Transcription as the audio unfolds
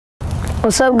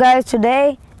What's up, guys?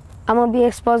 Today I'm gonna be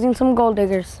exposing some gold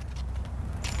diggers.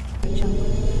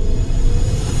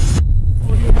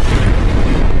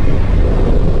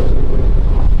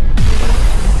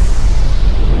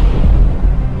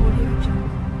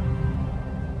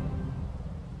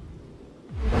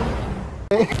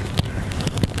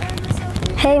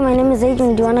 Hey, my name is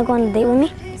Adrian. Do you wanna go on a date with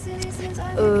me?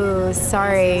 Ooh,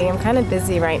 sorry, I'm kind of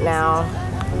busy right now.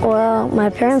 Well, my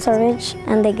parents are rich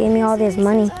and they gave me all this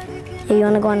money. Hey, you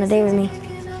wanna go on a date with me?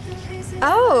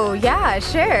 Oh, yeah,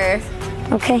 sure.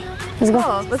 Okay, let's go.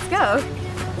 Cool, let's go.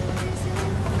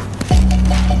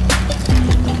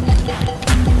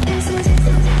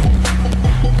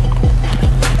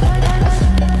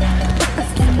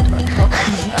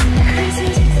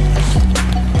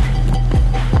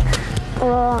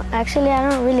 Well, actually, I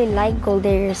don't really like gold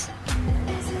diggers.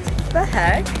 What the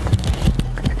heck?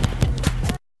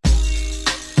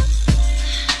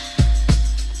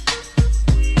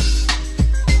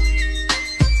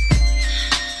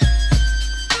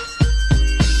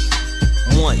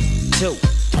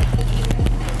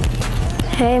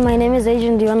 Hey, my name is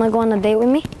Adrian. Do you wanna go on a date with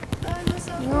me?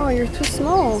 No, you're too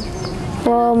small.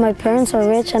 Well, my parents are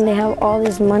rich and they have all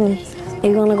this money.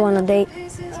 You wanna go on a date?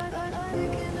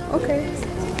 Okay.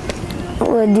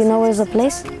 Well, do you know where's the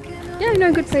place? Yeah, I know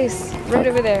a good place. Right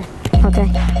over there. Okay.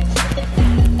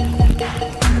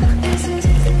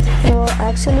 Well,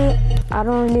 actually, I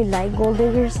don't really like gold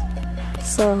diggers,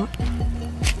 so...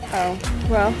 Oh,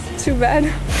 well, too bad.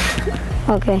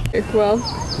 Okay. Well,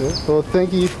 Well,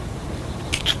 thank you.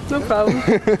 no problem.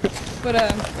 But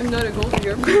I'm not a gold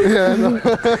digger. Yeah, no.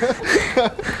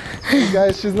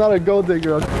 Guys, she's not a gold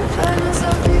digger.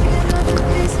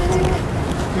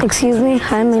 Excuse me.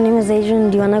 Hi, my name is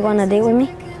Adrian. Do you wanna go on a date with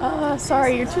me?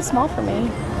 Sorry, you're too small for me.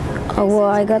 Oh, well,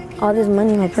 I got all this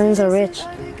money. My parents are rich.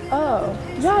 Oh,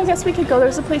 yeah, I guess we could go.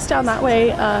 There's a place down that way.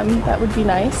 That would be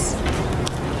nice.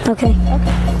 Okay.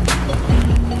 Okay.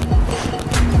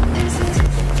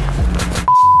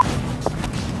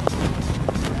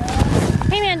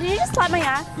 Did you just slap my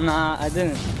ass? Nah, I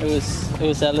didn't. It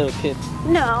was that little kid.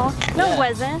 No, Yeah. it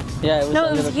wasn't. Yeah, it was. No,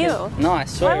 that it was little you. Kid. No, I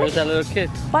swear Why it was that little kid.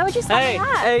 Why would you slap Hey, my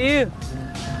ass? hey, you.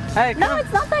 Hey, come No, on.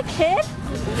 it's not that kid.